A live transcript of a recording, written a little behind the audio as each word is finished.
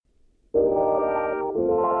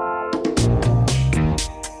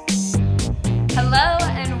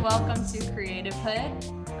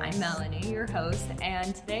Childhood. I'm Melanie, your host,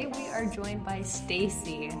 and today we are joined by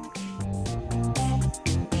Stacy.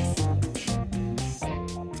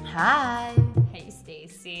 Hi. Hey,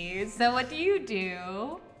 Stacy. So what do you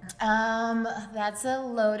do? That's a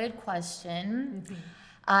loaded question.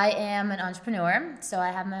 I am an entrepreneur, so I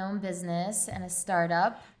have my own business and a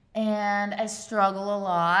startup, and I struggle a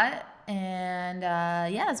lot, and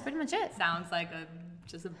that's pretty much it. Sounds like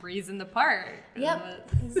just a breeze in the park.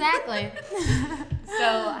 Yep, exactly.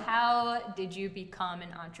 So how did you become an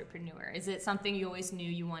entrepreneur? Is it something you always knew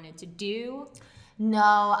you wanted to do? No,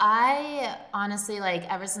 I honestly,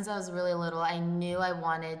 ever since I was really little, I knew I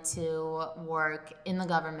wanted to work in the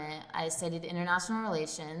government. I studied international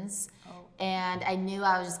relations, and I knew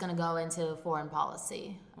I was just going to go into foreign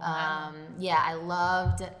policy. Wow.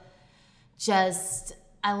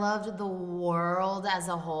 I loved the world as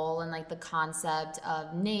a whole and the concept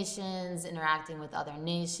of nations, interacting with other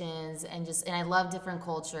nations, and I love different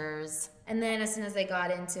cultures. And then as soon as I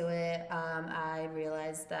got into it, I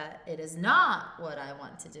realized that it is not what I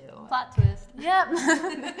want to do. Plot twist. Yep.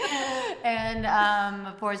 And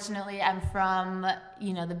fortunately, I'm from,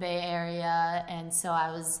 the Bay Area, and so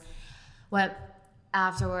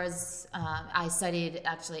afterwards, I studied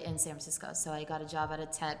actually in San Francisco, so I got a job at a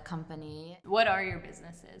tech company. What are your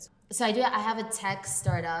businesses? So I have a tech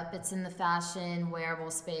startup. It's in the fashion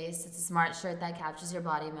wearable space. It's a smart shirt that captures your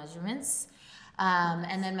body measurements.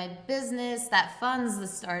 And then my business that funds the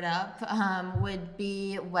startup would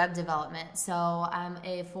be web development. So I'm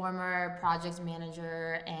a former project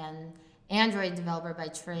manager and Android developer by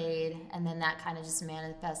trade, and then that kind of just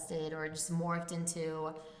manifested or just morphed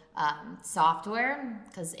into software,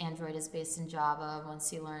 because Android is based in Java.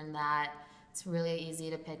 Once you learn that, it's really easy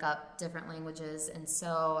to pick up different languages. And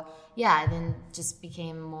so, I then just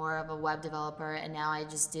became more of a web developer, and now I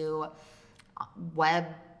just do web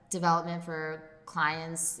development for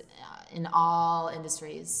clients in all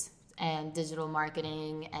industries, and digital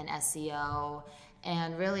marketing and SEO,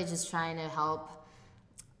 and really just trying to help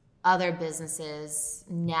other businesses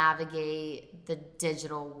navigate the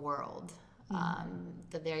digital world.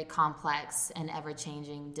 The very complex and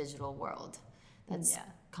ever-changing digital world that's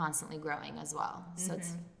constantly growing as well. So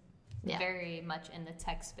it's very much in the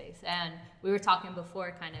tech space. And we were talking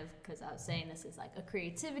before, kind of, because I was saying this is like a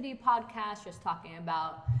creativity podcast, just talking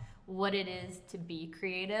about what it is to be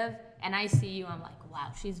creative. And I see you, I'm like,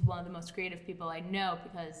 wow, she's one of the most creative people I know,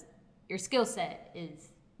 because your skill set is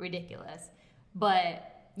ridiculous. But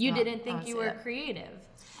you didn't think you were creative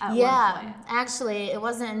at one point. Actually, it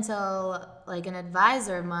wasn't until an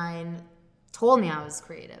advisor of mine told me I was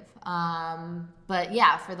creative. But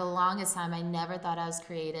for the longest time, I never thought I was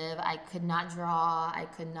creative. I could not draw. I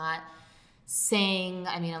could not sing.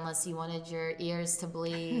 I mean, unless you wanted your ears to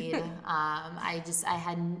bleed. I just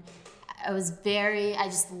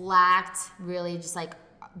lacked really just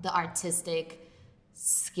the artistic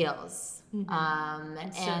skills.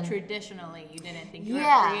 So traditionally you didn't think you were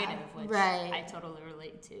creative, which I totally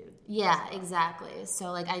relate to. Yeah, exactly.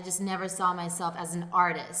 So I just never saw myself as an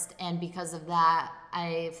artist, and because of that,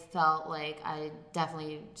 I felt like I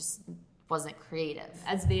definitely just wasn't creative.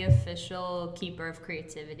 As the official keeper of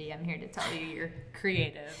creativity, I'm here to tell you you're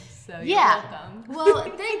creative. So you're welcome. Well,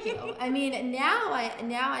 thank you. I mean, now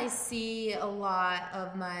I see a lot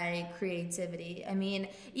of my creativity. I mean,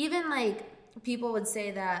 even people would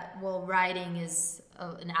say that, writing is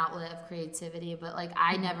an outlet of creativity, but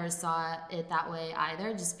I never saw it that way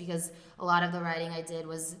either, just because a lot of the writing I did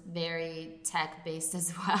was very tech based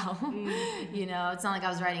as well. It's not like I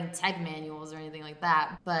was writing tech manuals or anything like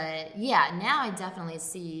that. But now I definitely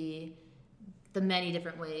see the many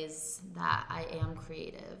different ways that I am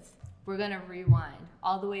creative. We're going to rewind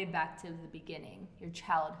all the way back to the beginning, your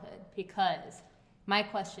childhood, because my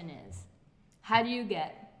question is, how do you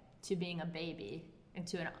get to being a baby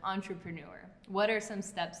into an entrepreneur? What are some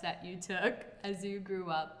steps that you took as you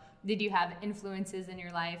grew up? Did you have influences in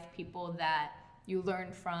your life, people that you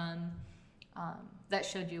learned from, that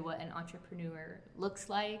showed you what an entrepreneur looks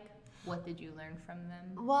like? What did you learn from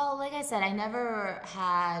them? Well, like I said, I never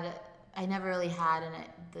really had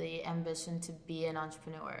the ambition to be an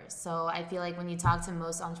entrepreneur. So I feel like when you talk to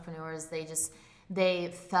most entrepreneurs,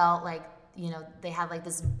 they felt like, they had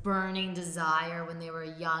this burning desire when they were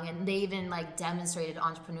young, and they even demonstrated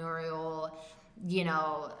entrepreneurial,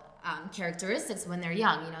 characteristics when they're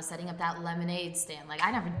young, setting up that lemonade stand.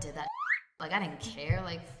 I never did that. I didn't care.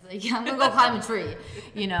 I'm gonna go climb a tree,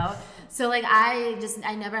 So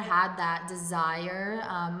I never had that desire.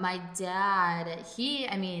 My dad,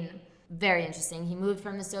 very interesting. He moved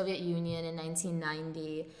from the Soviet Union in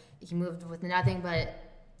 1990. He moved with nothing but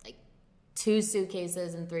 2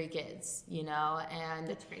 suitcases and 3 kids, you know, and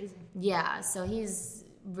That's crazy. yeah, so he's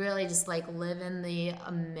really just like living the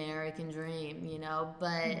American dream, you know,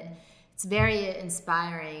 but it's very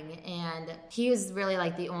inspiring. And he was really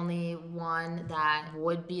like the only one that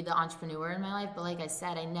would be the entrepreneur in my life. But like I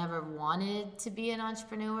said, I never wanted to be an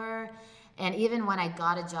entrepreneur. And even when I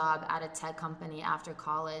got a job at a tech company after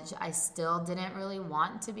college, I still didn't really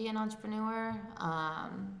want to be an entrepreneur.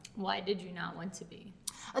 Why did you not want to be?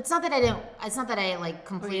 It's not that I didn't. It's not that I like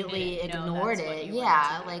completely ignored it.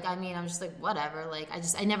 Yeah, like I mean, I'm just like whatever. Like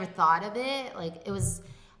I never thought of it. Like it was,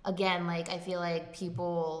 again, like I feel like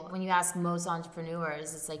people, when you ask most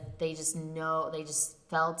entrepreneurs, it's like they just know, they just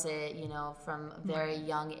felt it, you know, from a very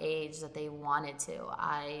young age that they wanted to.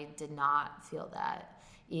 I did not feel that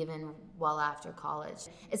even well after college.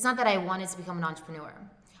 It's not that I wanted to become an entrepreneur.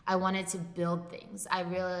 I wanted to build things. I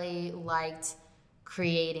really liked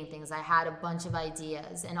creating things. I had a bunch of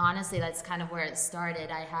ideas, and honestly that's kind of where it started.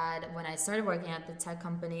 When I started working at the tech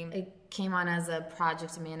company, it came on as a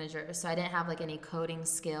project manager, so I didn't have like any coding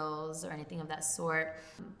skills or anything of that sort,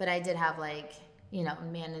 but I did have like, you know,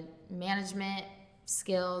 management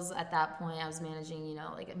skills. At that point I was managing, you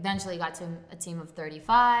know, like eventually got to a team of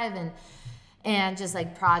 35 and just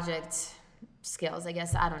like project skills, I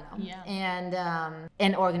guess, I don't know. Yeah.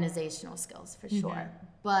 And organizational skills for sure.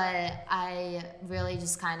 But I really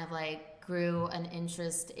just kind of like grew an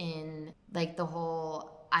interest in like the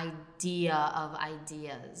whole idea of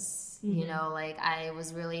ideas. You know, like I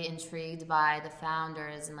was really intrigued by the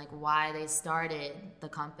founders and like why they started the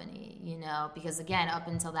company, you know, because again, up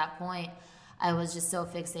until that point, I was just so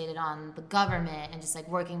fixated on the government and just like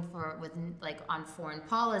working on foreign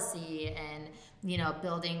policy and, you know,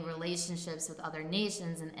 building relationships with other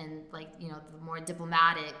nations and like, you know, the more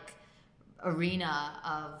diplomatic arena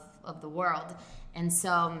of the world. And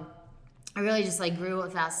so I really just like grew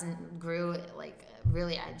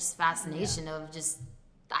fascination of just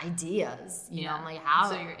ideas, you know. I'm like, how,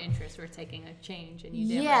 so your interests were taking a change and you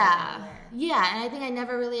didn't and I think I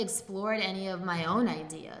never really explored any of my own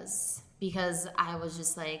ideas because I was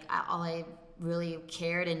just like, all I really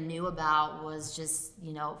cared and knew about was just,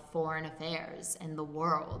 you know, foreign affairs and the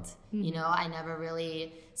world. You know, I never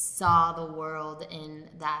really saw the world in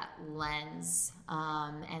that lens.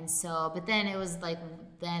 And so, but then it was like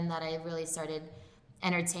then that I really started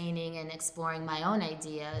entertaining and exploring my own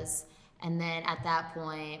ideas. And then at that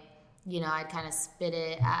point, you know, I'd kind of spit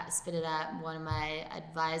it at one of my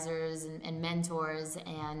advisors and mentors,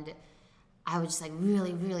 and I would just like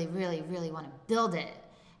really, really, really, really want to build it.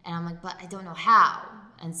 And I'm like, but I don't know how.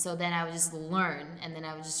 And so then I would just learn, and then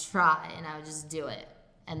I would just try, and I would just do it.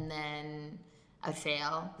 And then I would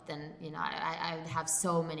fail. But then, you know, I would have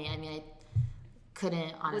so many. I mean, I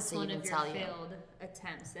couldn't honestly even tell you. What's one of your failed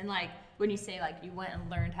attempts? And like, when you say like you went and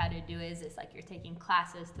learned how to do it, is this like you're taking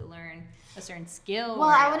classes to learn a certain skill? Well,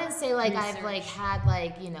 I wouldn't say like I've like had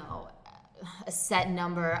like, you know, a set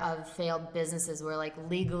number of failed businesses where like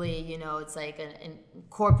legally, you know, it's like a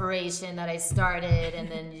corporation that I started and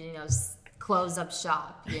then, you know, close up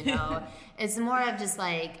shop, you know. It's more of just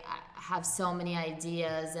like I have so many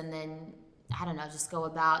ideas and then, I don't know, just go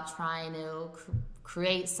about trying to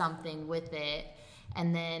create something with it,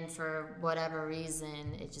 and then for whatever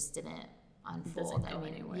reason it just didn't unfold. I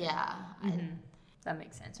mean, anywhere. Yeah. That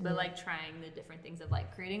makes sense. But like trying the different things of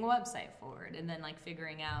like creating a website for it and then like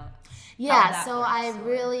figuring out. Yeah. So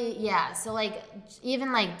So like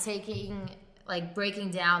even like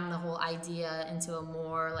breaking down the whole idea into a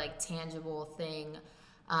more like tangible thing.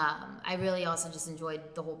 I really also just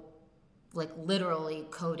enjoyed the whole like literally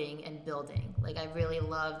coding and building. Like I really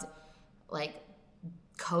loved like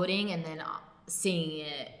coding and then seeing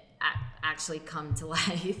it actually come to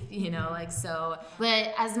life, you know, like so.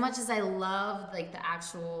 But as much as I loved like the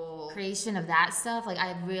actual creation of that stuff, like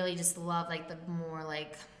I really just love like the more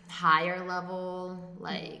like higher level,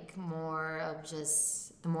 like more of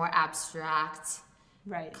just the more abstract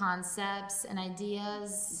concepts and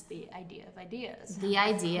ideas. The idea of ideas. The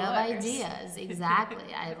idea of ideas,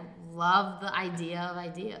 exactly. I love the idea of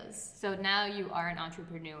ideas. So now you are an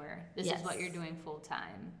entrepreneur. This is what you're doing full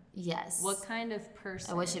time. Yes. What kind of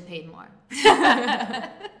person? I wish it paid more.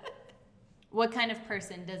 What kind of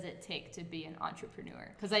person does it take to be an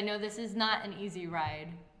entrepreneur? Because I know this is not an easy ride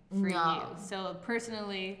for you. So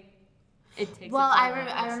personally, it takes. Well,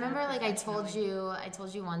 I remember like I told you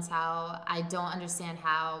once how I don't understand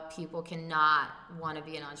how people cannot want to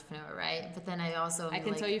be an entrepreneur, right? But then I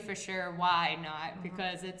can tell you for sure why not,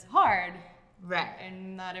 because it's hard. Right.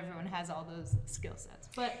 And not everyone has all those skill sets.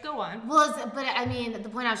 But go on. Well, but I mean, the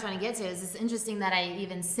point I was trying to get to is it's interesting that I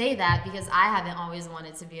even say that because I haven't always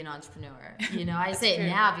wanted to be an entrepreneur. You know, I say it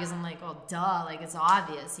now because I'm like, oh, duh, like it's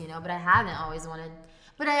obvious, you know, but I haven't always wanted.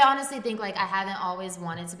 But I honestly think like I haven't always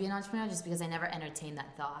wanted to be an entrepreneur just because I never entertained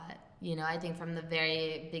that thought. You know, I think from the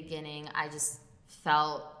very beginning, I just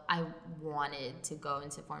felt I wanted to go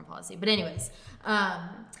into foreign policy. But anyways,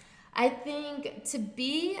 I think to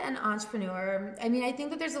be an entrepreneur, I mean, I think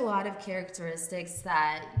that there's a lot of characteristics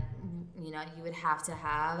that, you know, you would have to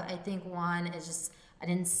have. I think one is just an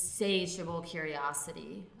insatiable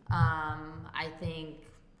curiosity. I think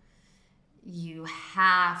you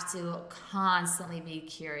have to constantly be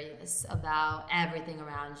curious about everything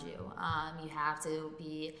around you. You have to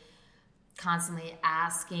be constantly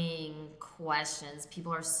asking questions.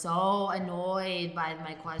 People are so annoyed by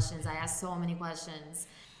my questions. I ask so many questions.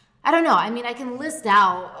 I don't know. I mean, I can list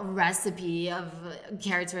out a recipe of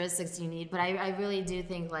characteristics you need, but I really do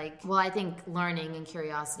think I think learning and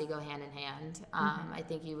curiosity go hand in hand. I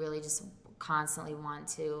think you really just constantly want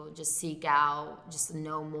to just seek out, just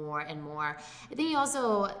know more and more. I think you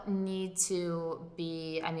also need to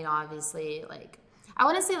be, I mean, obviously, like, I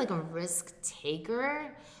want to say like a risk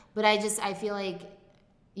taker, but I feel like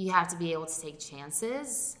you have to be able to take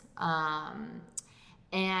chances.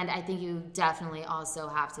 And I think you definitely also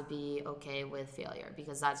have to be okay with failure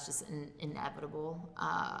because that's just inevitable.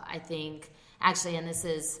 I think actually, and this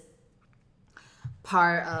is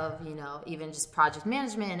part of, you know, even just project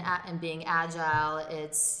management and being agile,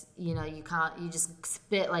 it's, you know, you just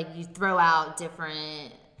spit, like you throw out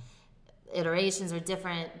different iterations or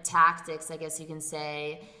different tactics, I guess you can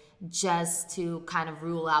say, just to kind of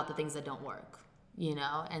rule out the things that don't work. You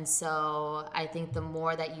know, and so I think the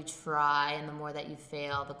more that you try and the more that you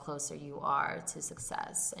fail, the closer you are to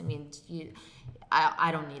success. I mean,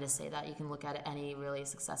 I don't need to say that. You can look at any really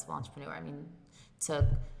successful entrepreneur. I mean, took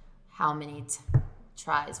how many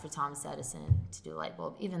tries for Thomas Edison to do a light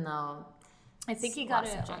bulb, even though I think he got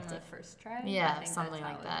it on the first try. Yeah, something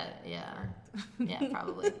like that. Yeah. Yeah,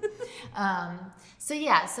 probably. So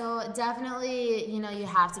definitely, you know, you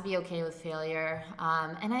have to be okay with failure.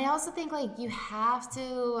 And I also think like you have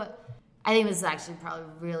to, I think this is actually probably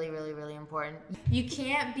really, really, really important. You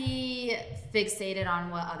can't be fixated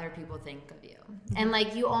on what other people think of you. And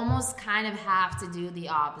like you almost kind of have to do the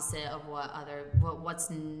opposite of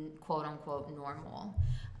what's quote unquote normal.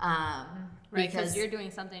 Right, because you're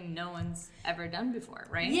doing something no one's ever done before,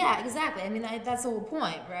 right? Yeah, exactly. I mean, that's the whole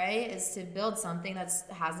point, right? Is to build something that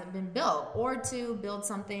hasn't been built, or to build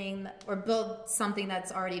something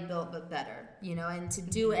that's already built but better, you know. And to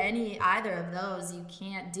do either of those, you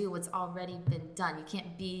can't do what's already been done. You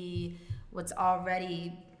can't be what's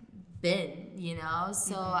already been, you know.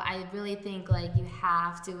 So I really think like you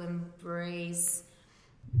have to embrace,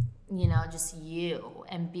 you know, just you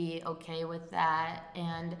and be okay with that.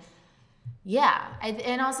 And yeah,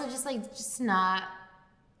 and also just not,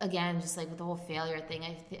 again, just like with the whole failure thing,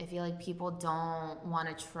 I feel like people don't want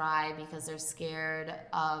to try because they're scared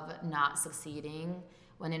of not succeeding,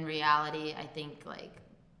 when in reality, I think like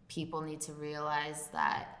people need to realize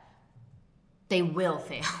that they will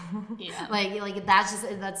fail. Yeah. like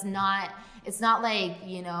that's not, it's not like,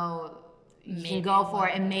 you know, you can go for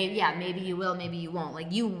it and maybe you will, maybe you won't.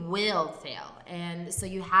 Like you will fail. And so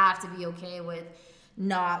you have to be okay with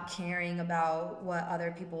not caring about what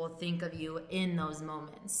other people will think of you in those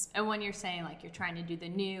moments. And when you're saying like you're trying to do the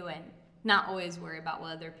new and not always worry about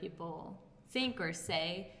what other people think or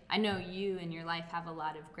say, I know you in your life have a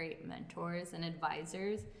lot of great mentors and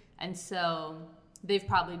advisors, and so they've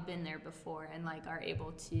probably been there before and like are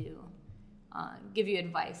able to give you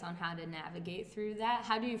advice on how to navigate through that.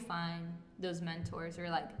 How do you find those mentors, or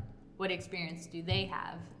like what experience do they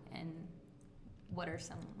have, and what are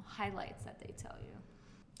some highlights that they tell you?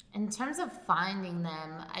 In terms of finding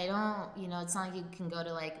them, I don't, you know, it's not like you can go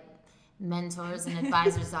to like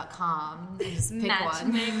mentorsandadvisors.com and just pick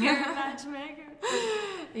one. Matchmaker.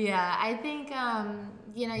 Yeah, I think,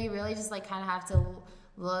 you know, you really just like kind of have to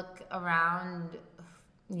look around,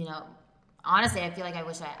 you know. Honestly, I feel like I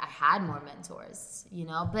wish I had more mentors, you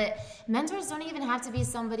know, but mentors don't even have to be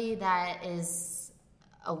somebody that is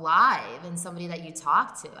alive and somebody that you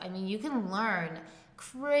talk to. I mean, you can learn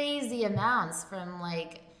crazy amounts from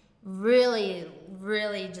like really,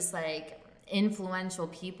 really just like influential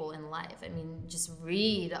people in life. I mean, just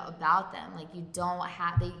read about them. Like you don't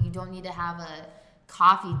need to have a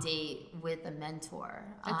coffee date with a mentor.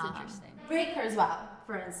 That's interesting. Ray Kurzweil,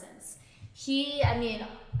 for instance. I mean,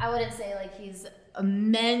 I wouldn't say like he's a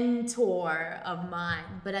mentor of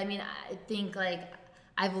mine, but I mean, I think like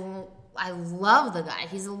I've I love the guy.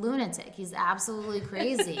 He's a lunatic. He's absolutely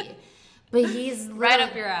crazy. But he's right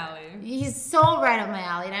up your alley. He's so right up my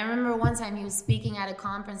alley. And I remember one time he was speaking at a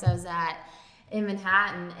conference I was at in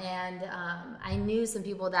Manhattan, and I knew some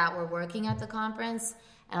people that were working at the conference,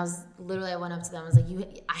 and I went up to them. I was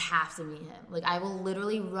like, I have to meet him. Like, I will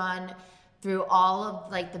literally run through all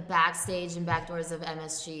of like the backstage and back doors of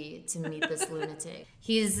MSG to meet this lunatic.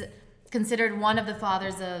 He's considered one of the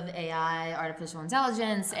fathers of AI, artificial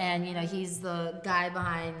intelligence, and he's the guy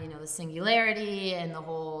behind the singularity and the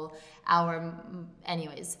whole hour.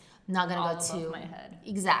 Anyways, I'm not gonna go too my head.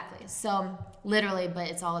 Exactly. So literally, but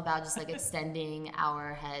it's all about just like extending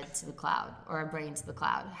our head to the cloud, or our brain to the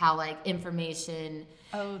cloud. How like information.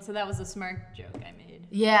 Oh, so that was a smart joke I made.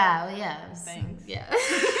 Yeah. Thanks. Yeah.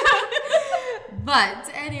 But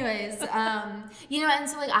anyways, and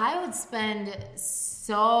so like I would spend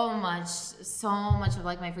so much of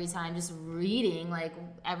like my free time just reading like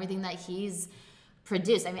everything that he's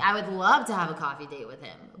produced. I mean, I would love to have a coffee date with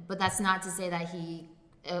him, but that's not to say that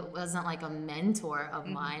it wasn't like a mentor of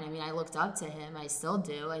mine. I mean, I looked up to him. I still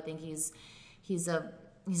do. I think he's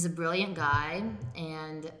a brilliant guy,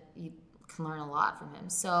 and you can learn a lot from him.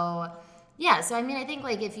 So yeah. So I mean, I think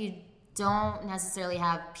like if you don't necessarily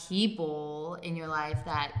have people in your life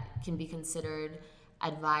that can be considered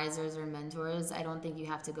advisors or mentors, I don't think you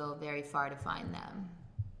have to go very far to find them.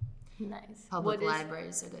 Nice. Public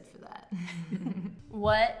libraries are good for that.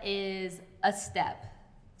 What is a step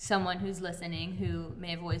someone who's listening who may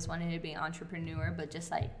have always wanted to be an entrepreneur but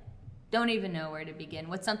just like don't even know where to begin?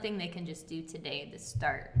 What's something they can just do today to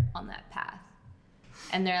start on that path?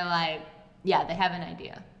 And they're like, yeah, they have an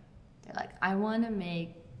idea. They're like, I want to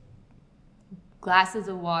make glasses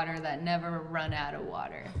of water that never run out of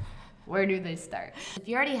water. Where do they start? If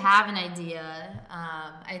you already have an idea,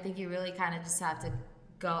 I think you really kind of just have to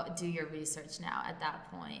go do your research now at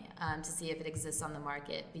that point to see if it exists on the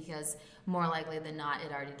market, because more likely than not,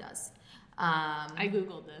 it already does. I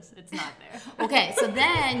Googled this. It's not there. Okay, so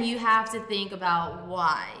then you have to think about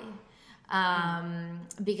why.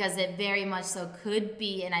 Because it very much so could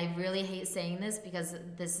be, and I really hate saying this because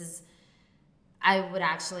this is, I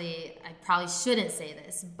probably shouldn't say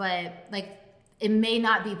this, but like it may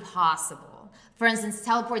not be possible. For instance,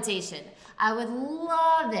 teleportation. I would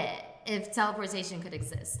love it if teleportation could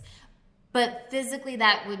exist, but physically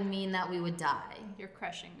that would mean that we would die. You're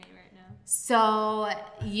crushing me right now. So,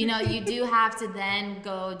 you do have to then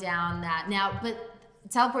go down that. Now, but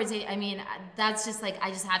teleportation, I mean, that's just like, I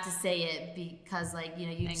just have to say it because like, you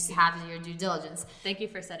have to do your due diligence. Thank you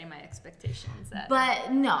for setting my expectations.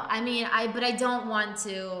 But no, I mean, I don't want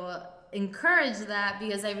to encourage that,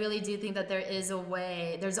 because I really do think that there is a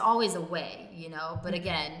way. There's always a way, but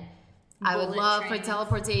again, I would love for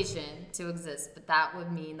teleportation to exist, but that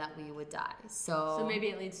would mean that we would die. So maybe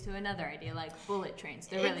it leads to another idea, like bullet trains.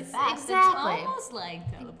 They're really fast. Exactly. It's almost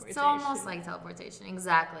like teleportation. It's almost like teleportation,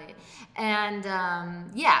 exactly. And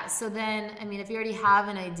so then, I mean, if you already have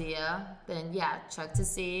an idea, then check to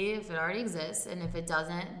see if it already exists. And if it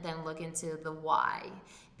doesn't, then look into the why,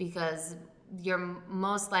 because you're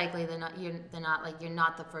most likely you're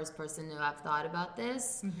not the first person to have thought about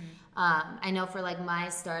this. Mm-hmm. I know for like my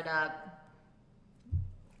startup,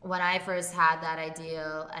 when I first had that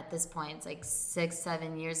idea, at this point, it's like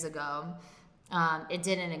 6-7 years ago, it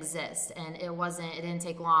didn't exist, and it didn't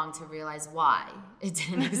take long to realize why it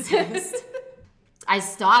didn't exist. I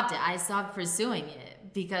stopped pursuing it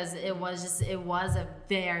because it was a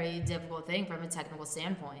very difficult thing from a technical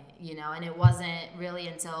standpoint, and it wasn't really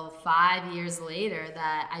until 5 years later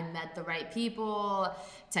that I met the right people,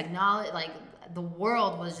 technology, like the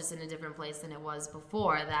world was just in a different place than it was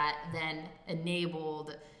before, that then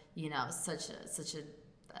enabled, such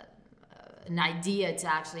an idea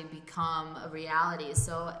to actually become a reality.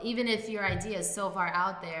 So even if your idea is so far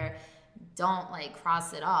out there, don't like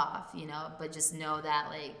cross it off, but just know that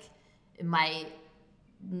like it might,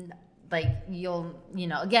 like you'll,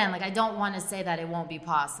 again, like I don't want to say that it won't be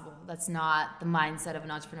possible. That's not the mindset of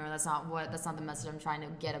an entrepreneur. That's not the message I'm trying to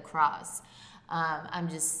get across. I'm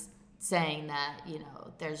just saying that,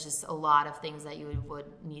 there's just a lot of things that you would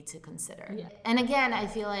need to consider. Yeah. And again, I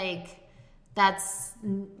feel like that's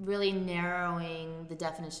really narrowing the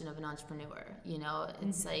definition of an entrepreneur.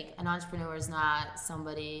 It's like an entrepreneur is not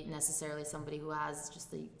necessarily somebody who has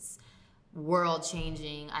just these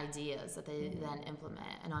world-changing ideas that they then implement.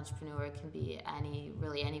 An entrepreneur can be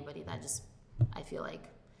anybody that just, I feel like,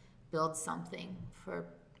 builds something for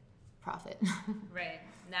profit. Right.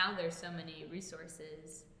 Now there's so many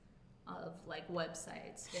resources of like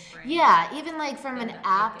websites, different. Yeah, even like from an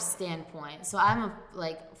app it. standpoint. So I'm a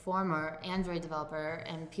like former Android developer,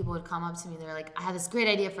 and people would come up to me. They're like, "I have this great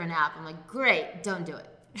idea for an app." I'm like, "Great, don't do it.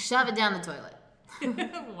 Shove it down the toilet."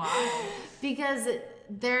 Why? Because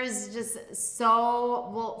there's just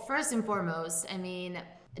well, first and foremost, I mean,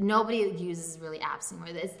 nobody uses really apps anymore.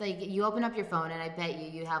 It's like you open up your phone, and I bet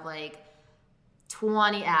you have like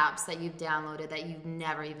 20 apps that you've downloaded that you've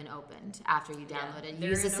never even opened after you downloaded. You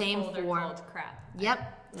use the same 4. Called crap.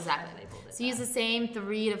 Yep, exactly. So you use the same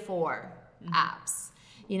 3 to 4 apps.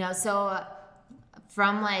 You know, so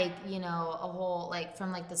from like, you know, a whole, like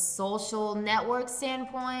from like the social network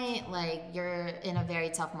standpoint, like you're in a very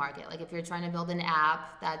tough market. Like if you're trying to build an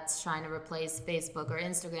app that's trying to replace Facebook or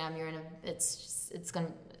Instagram, it's going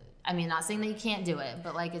to, I mean, not saying that you can't do it,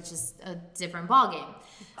 but like it's just a different ballgame.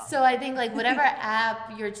 So I think like whatever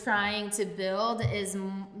app you're trying to build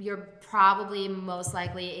you're probably most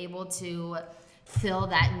likely able to fill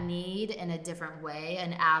that need in a different way.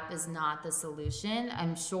 An app is not the solution.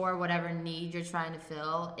 I'm sure whatever need you're trying to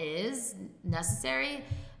fill is necessary,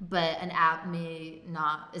 but an app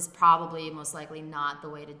is probably most likely not the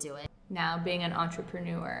way to do it. Now, being an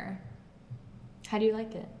entrepreneur, how do you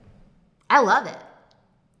like it? I love it.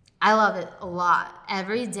 I love it a lot.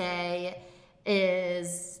 Every day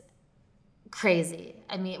is crazy.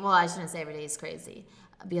 I mean, well, I shouldn't say every day is crazy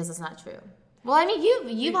because it's not true. Well, I mean,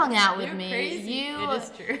 you've hung out with me. Crazy. It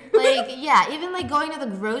is true. Like, yeah, even like going to the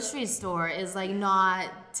grocery store is like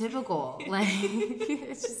not typical. Like,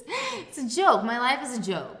 it's a joke. My life is a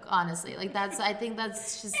joke, honestly. Like I think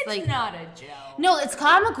that's just it's not a joke. No, it's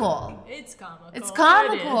comical. It's comical. It's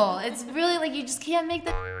comical. It's really like you just can't make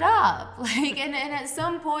that up. Like, and at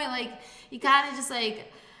some point, like you kind of just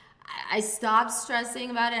like. I stopped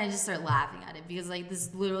stressing about it and I just started laughing at it because like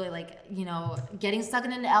this literally like, you know, getting stuck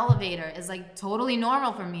in an elevator is like totally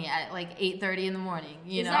normal for me at like 8:30 in the morning.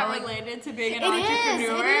 You know, is that like, related to being an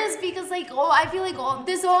entrepreneur? It is because like I feel like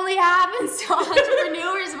this only happens to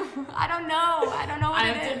entrepreneurs. I don't know what it is. I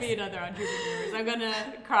have to meet other entrepreneurs. I'm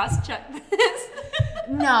gonna cross-check this.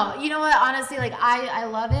 No, you know what? Honestly, like I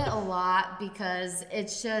love it a lot because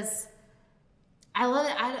it's just I love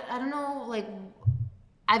it. I don't know, like.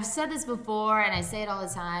 I've said this before and I say it all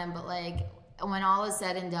the time, but like when all is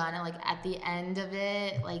said and done and like at the end of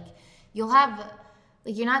it, like you'll have,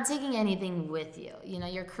 like you're not taking anything with you. You know,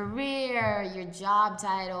 your career, your job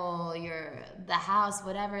title, the house,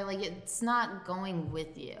 whatever, like it's not going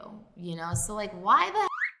with you, you know? So like why the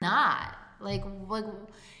not? Like,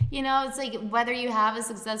 you know, it's like whether you have a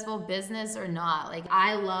successful business or not. Like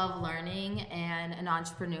I love learning and being an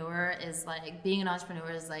entrepreneur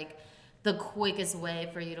is like the quickest way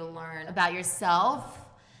for you to learn about yourself,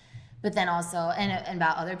 but then also, and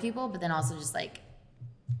about other people, but then also just like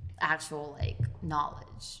actual like knowledge.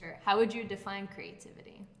 Sure. How would you define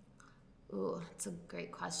creativity? Ooh, that's a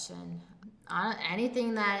great question.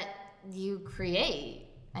 Anything that you create.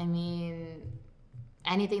 I mean,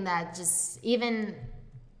 anything that just even,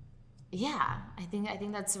 yeah, I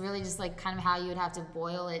think that's really just like kind of how you would have to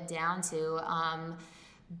boil it down to.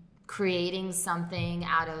 Creating something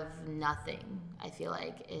out of nothing, I feel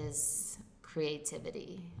like, is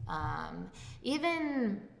creativity.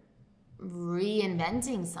 Even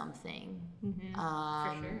reinventing something.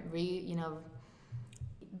 For sure. You know,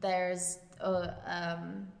 there's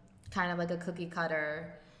kind of like a cookie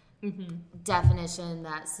cutter definition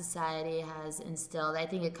that society has instilled. I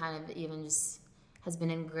think it kind of even just has been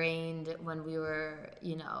ingrained when we were,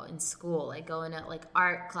 you know, in school, like going to like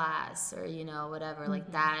art class or, you know, whatever,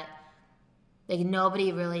 like that. Like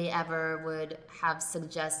nobody really ever would have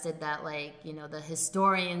suggested that, like, you know, the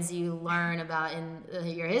historians you learn about in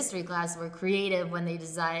your history class were creative when they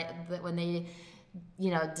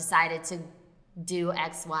you know, decided to do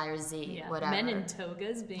X, Y, or Z, yeah. whatever. Men in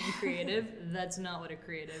togas being creative, that's not what a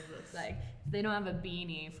creative looks like. If they don't have a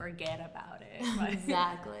beanie, forget about it.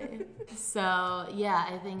 Exactly. So, yeah,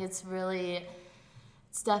 I think it's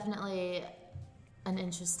definitely an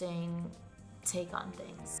interesting take on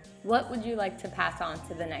things. What would you like to pass on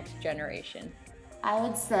to the next generation? I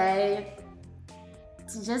would say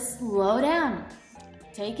to just slow down.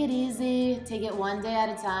 Take it easy. Take it one day at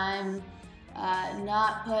a time.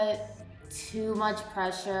 Not put too much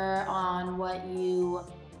pressure on what you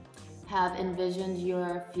have envisioned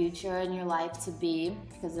your future and your life to be,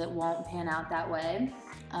 because it won't pan out that way.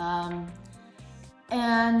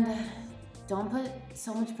 And don't put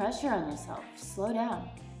so much pressure on yourself. Slow down.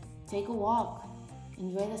 Take a walk.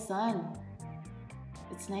 Enjoy the sun.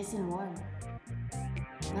 It's nice and warm.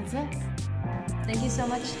 That's it. Thank you so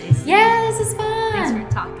much, Stacy. Yeah, this is fun. Thanks for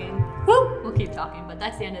talking. Woo! We'll keep talking, but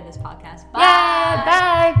that's the end of this podcast. Bye. Yeah,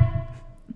 bye.